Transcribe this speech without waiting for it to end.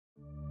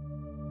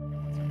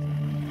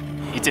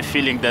It's a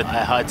feeling that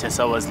I had since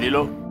I was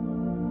little.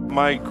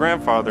 My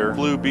grandfather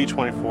flew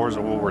B-24s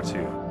in World War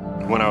II.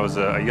 When I was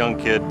a young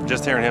kid,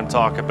 just hearing him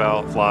talk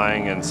about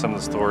flying and some of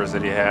the stories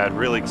that he had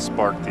really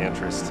sparked the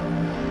interest.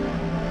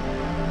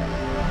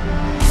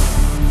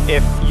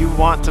 If you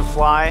want to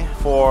fly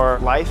for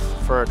life,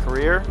 for a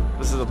career,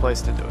 this is the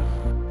place to do it.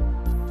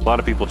 A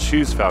lot of people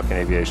choose Falcon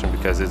Aviation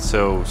because it's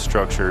so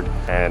structured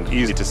and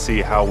easy to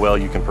see how well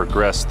you can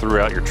progress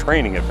throughout your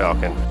training at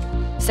Falcon.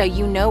 So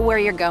you know where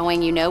you're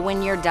going, you know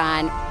when you're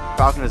done.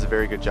 Falcon does a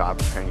very good job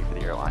preparing you for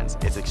the airlines.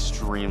 It's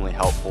extremely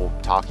helpful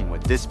talking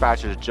with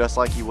dispatchers just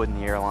like you would in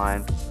the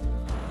airline.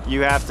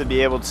 You have to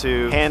be able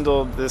to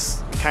handle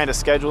this kind of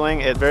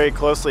scheduling. It very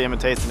closely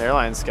imitates an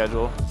airline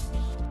schedule.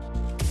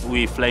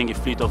 We're flying a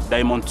fleet of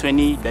Diamond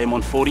 20,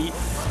 Diamond 40,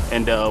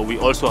 and we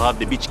also have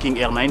the Beach King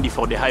Air 90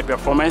 for the high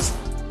performance.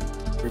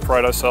 We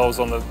pride ourselves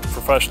on the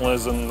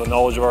professionalism, the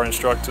knowledge of our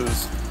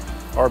instructors,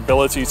 our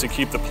ability to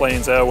keep the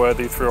planes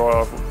airworthy through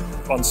our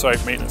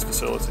on-site maintenance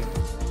facility.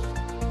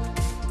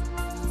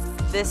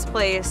 This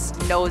place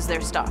knows their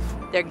stuff.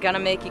 They're gonna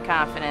make you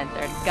confident.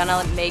 They're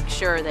gonna make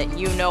sure that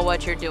you know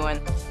what you're doing.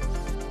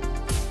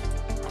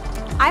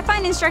 I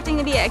find instructing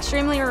to be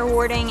extremely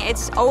rewarding.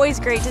 It's always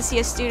great to see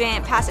a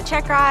student pass a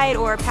check ride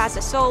or pass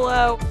a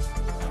solo.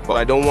 But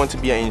I don't want to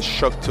be an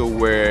instructor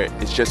where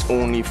it's just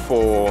only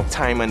for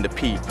time and the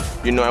P.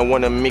 You know, I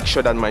want to make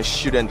sure that my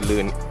students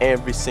learn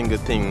every single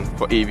thing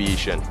for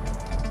aviation.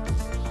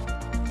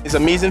 It's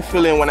an amazing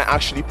feeling when I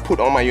actually put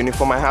on my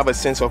uniform. I have a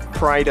sense of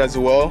pride as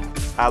well.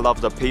 I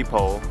love the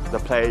people, the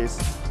place,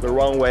 the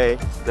runway,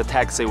 the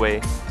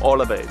taxiway,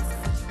 all of it.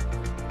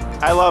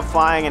 I love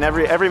flying, and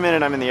every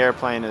minute I'm in the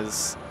airplane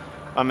is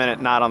a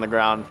minute not on the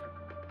ground.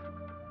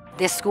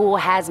 This school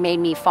has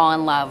made me fall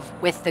in love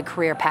with the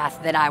career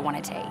path that I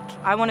want to take.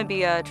 I want to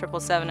be a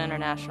 777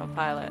 international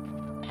pilot,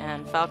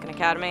 and Falcon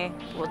Academy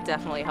will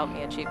definitely help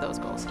me achieve those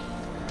goals.